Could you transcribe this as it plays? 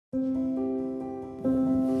Hi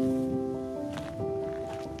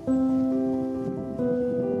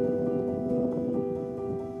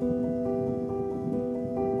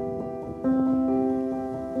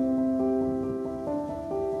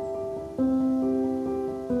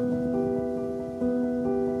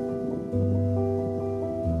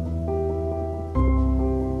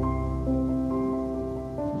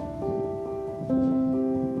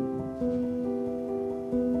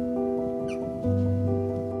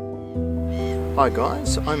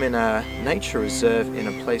guys, I'm in a nature reserve in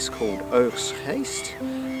a place called Oostgeest,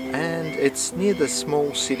 and it's near the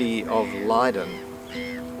small city of Leiden.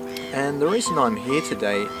 And the reason I'm here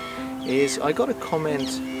today is I got a comment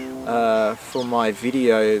for my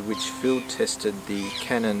video which field tested the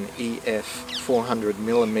Canon EF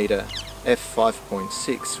 400mm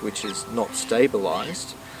f5.6, which is not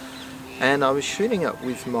stabilized, and I was shooting it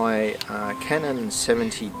with my Canon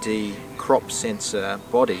 70D crop sensor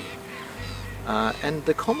body. And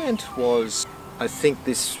the comment was, I think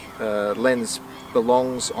this lens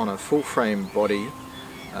belongs on a full frame body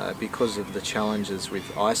because of the challenges with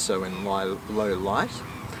ISO and low light.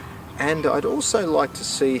 And I'd also like to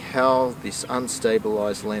see how this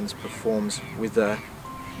unstabilized lens performs with a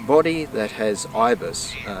body that has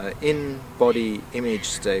Ibis, in-body image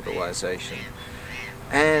stabilization.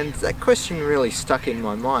 And that question really stuck in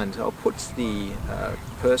my mind. I'll put the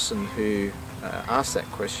person who asked that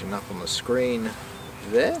question up on the screen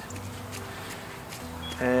there,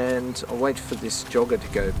 and I'll wait for this jogger to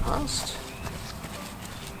go past.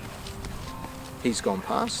 He's gone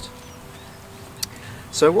past.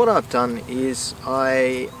 So what I've done is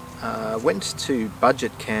I went to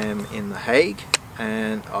Budget Cam in The Hague,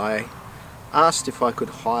 and I asked if I could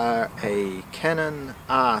hire a Canon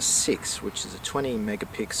R6, which is a 20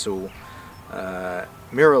 megapixel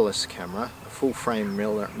mirrorless camera, a full frame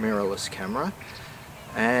mirrorless camera,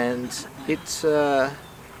 and it's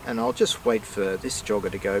and I'll just wait for this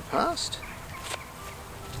jogger to go past,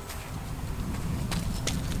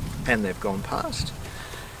 and they've gone past,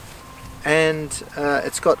 and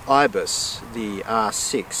it's got Ibis, the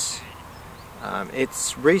R6.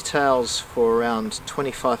 It retails for around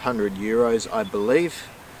 2,500 euros, I believe,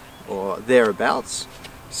 or thereabouts.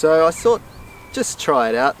 So I thought, just try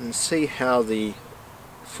it out and see how the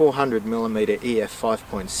 400mm EF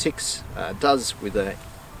 5.6 does with a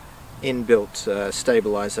inbuilt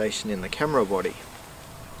stabilization in the camera body.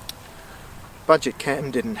 Budget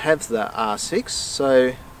Cam didn't have the R6,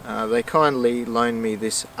 so they kindly loaned me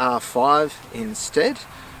this R5 instead,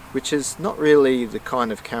 which is not really the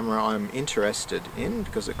kind of camera I'm interested in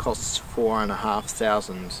because it costs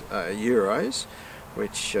 4,500 euros,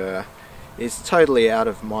 which is totally out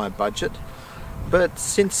of my budget. But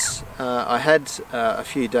since I had a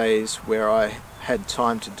few days where I had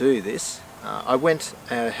time to do this, I went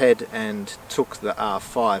ahead and took the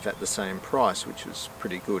R5 at the same price, which was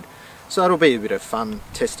pretty good. So it'll be a bit of fun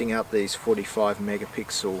testing out these 45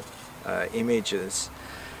 megapixel images.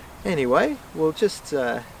 Anyway, we'll just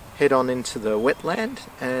head on into the wetland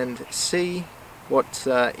and see what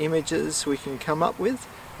images we can come up with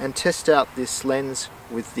and test out this lens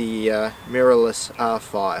with the mirrorless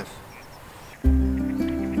R5.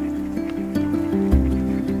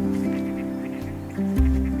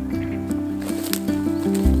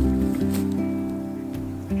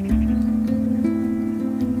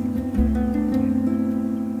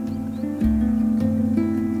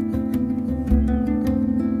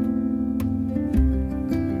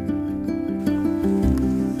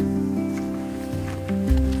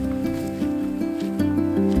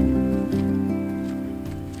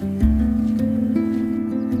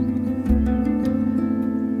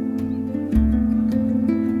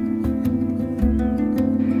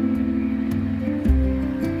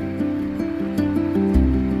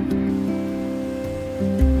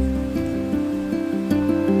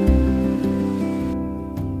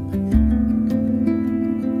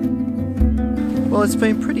 Well, it's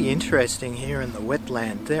been pretty interesting here in the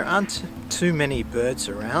wetland. There aren't too many birds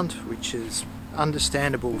around, which is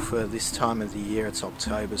understandable for this time of the year. It's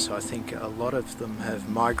October, so I think a lot of them have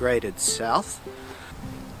migrated south.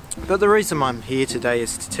 But the reason I'm here today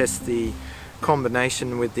is to test the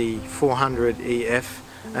combination with the 400 EF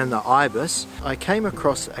and the Ibis. I came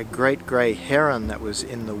across a great grey heron that was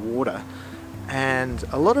in the water, and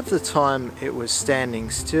a lot of the time it was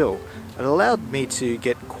standing still. It allowed me to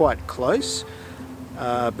get quite close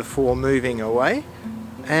before moving away,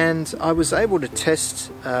 and I was able to test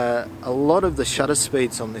a lot of the shutter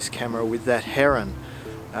speeds on this camera with that heron.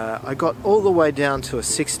 I got all the way down to a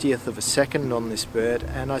 60th of a second on this bird,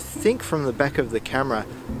 and I think from the back of the camera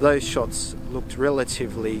those shots looked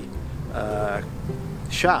relatively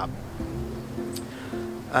sharp.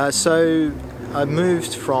 So I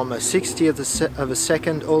moved from a 60th of a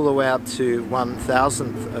second all the way up to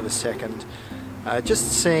 1,000th of a second,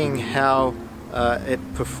 just seeing how it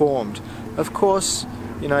performed. Of course,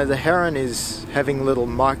 you know, the heron is having little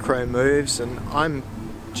micro moves, and I'm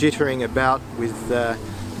jittering about with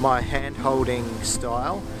my hand holding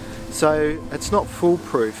style, so it's not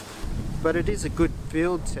foolproof, but it is a good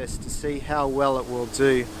field test to see how well it will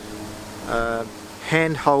do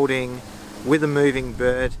hand holding with a moving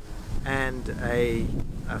bird and a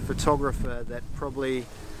photographer that probably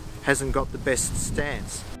hasn't got the best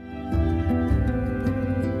stance.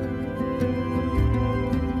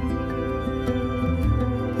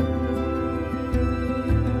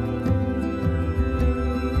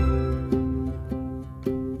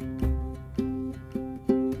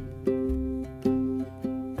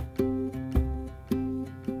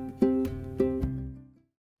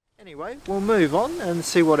 Anyway, we'll move on and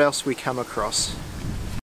see what else we come across.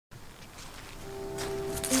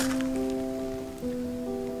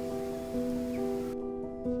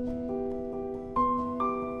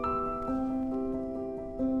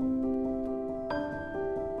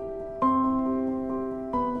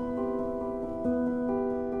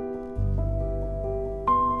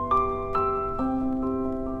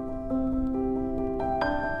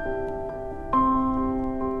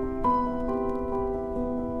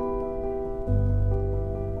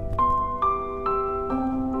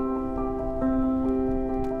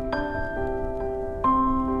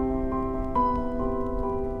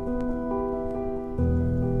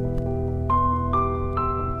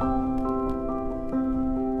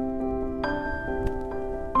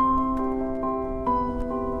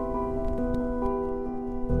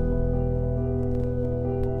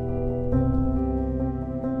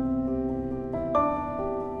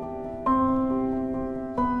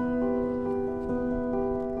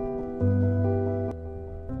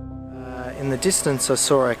 In the distance I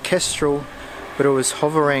saw a kestrel, but it was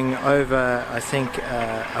hovering over, I think,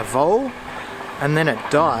 a vole, and then it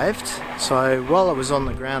dived. So while it was on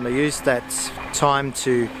the ground, I used that time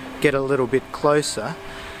to get a little bit closer,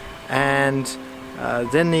 and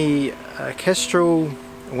then the kestrel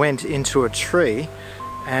went into a tree,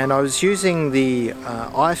 and I was using the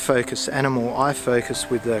iFocus, animal iFocus,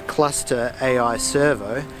 with the cluster AI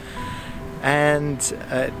servo, and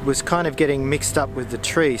it was kind of getting mixed up with the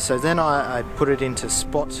tree. So then I put it into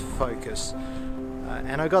spot focus,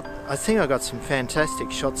 and I think I got some fantastic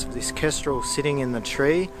shots of this kestrel sitting in the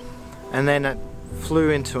tree, and then it flew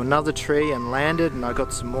into another tree and landed, and I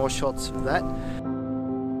got some more shots of that.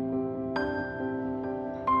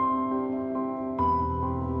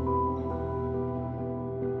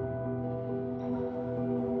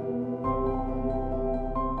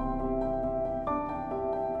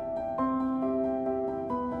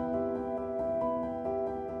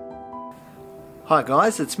 Hi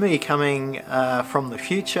guys, it's me coming from the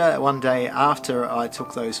future one day after I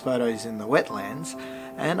took those photos in the wetlands,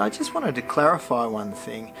 and I just wanted to clarify one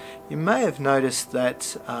thing. You may have noticed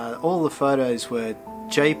that all the photos were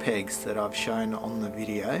JPEGs that I've shown on the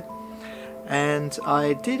video, and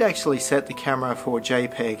I did actually set the camera for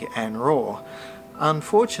JPEG and RAW.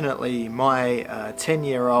 Unfortunately, my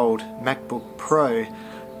 10-year-old MacBook Pro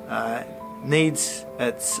needs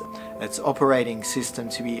its operating system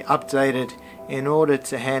to be updated in order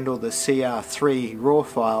to handle the CR3 RAW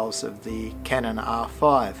files of the Canon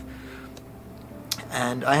R5,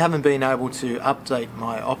 and I haven't been able to update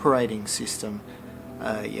my operating system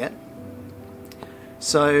yet,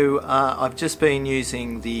 so I've just been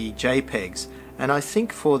using the JPEGs, and I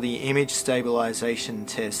think for the image stabilization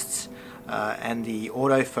tests and the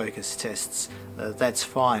autofocus tests, that's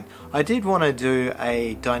fine. I did want to do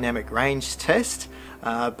a dynamic range test,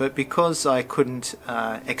 but because I couldn't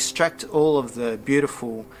extract all of the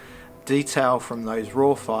beautiful detail from those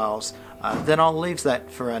RAW files, then I'll leave that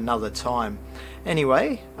for another time.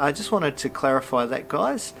 Anyway, I just wanted to clarify that,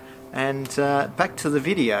 guys, and back to the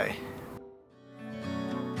video.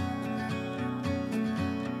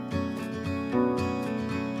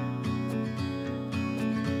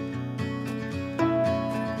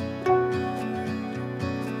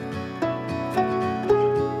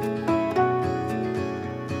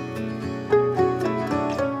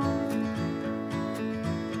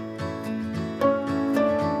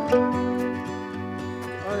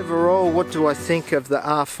 Overall, what do I think of the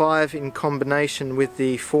R5 in combination with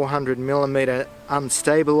the 400mm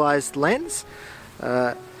unstabilised lens?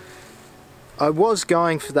 I was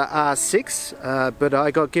going for the R6, but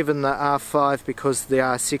I got given the R5 because the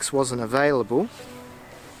R6 wasn't available.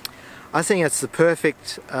 I think it's the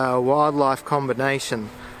perfect wildlife combination.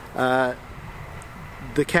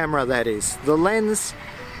 the camera, that is. The lens,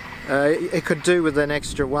 it could do with an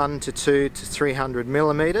extra 1 to 2 to 300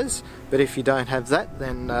 millimeters, but if you don't have that,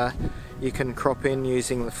 then you can crop in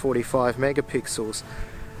using the 45 megapixels.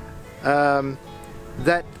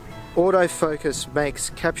 That autofocus makes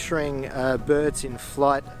capturing birds in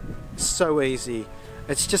flight so easy.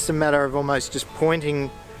 It's just a matter of almost just pointing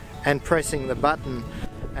and pressing the button,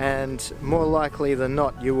 and more likely than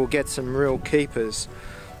not you will get some real keepers.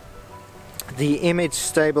 The image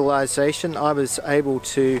stabilization, I was able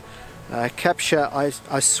to capture,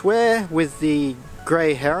 I swear, with the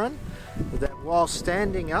grey heron, that while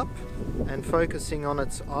standing up and focusing on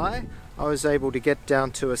its eye, I was able to get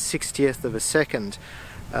down to a 60th of a second.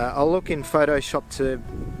 I'll look in Photoshop to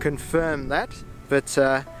confirm that, but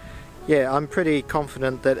yeah, I'm pretty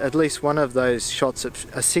confident that at least one of those shots at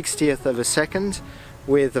a 60th of a second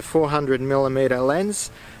with a 400mm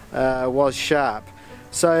lens was sharp.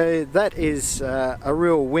 So that is a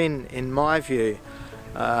real win in my view,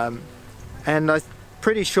 and I'm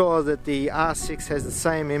pretty sure that the R6 has the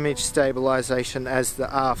same image stabilization as the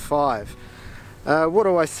R5. What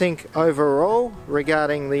do I think overall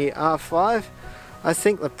regarding the R5? I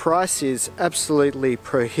think the price is absolutely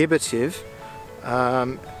prohibitive.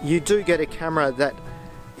 You do get a camera that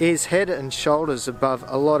is head and shoulders above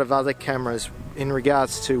a lot of other cameras in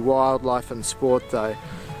regards to wildlife and sport though.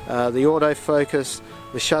 The autofocus,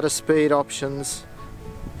 the shutter speed options,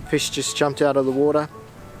 fish just jumped out of the water,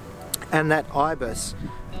 and that Ibis.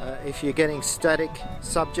 If you're getting static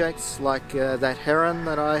subjects like that heron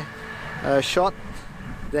that I shot,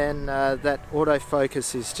 then that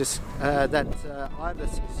autofocus is just, that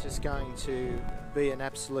Ibis is just going to be an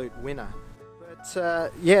absolute winner.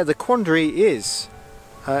 But yeah, the quandary is,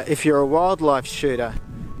 if you're a wildlife shooter,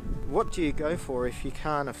 what do you go for if you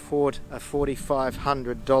can't afford a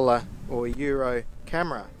 $4,500 or Euro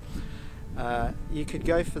camera? You could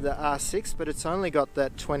go for the R6, but it's only got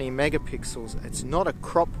that 20 megapixels. It's not a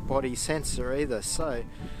crop body sensor either, so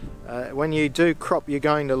when you do crop, you're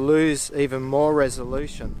going to lose even more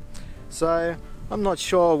resolution. So I'm not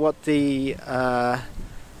sure what the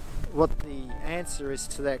answer is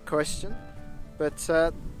to that question, but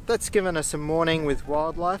that's given us a morning with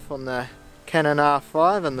wildlife on the Canon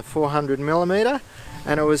R5 and the 400mm,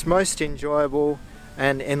 and it was most enjoyable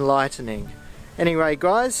and enlightening. Anyway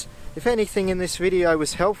guys, if anything in this video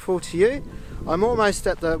was helpful to you, I'm almost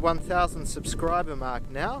at the 1000 subscriber mark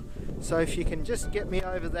now, so if you can just get me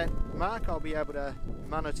over that mark, I'll be able to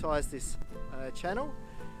monetize this channel.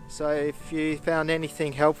 So if you found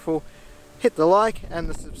anything helpful, hit the like and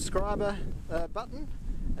the subscriber button,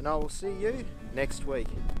 and I will see you next week.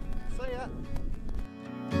 See ya!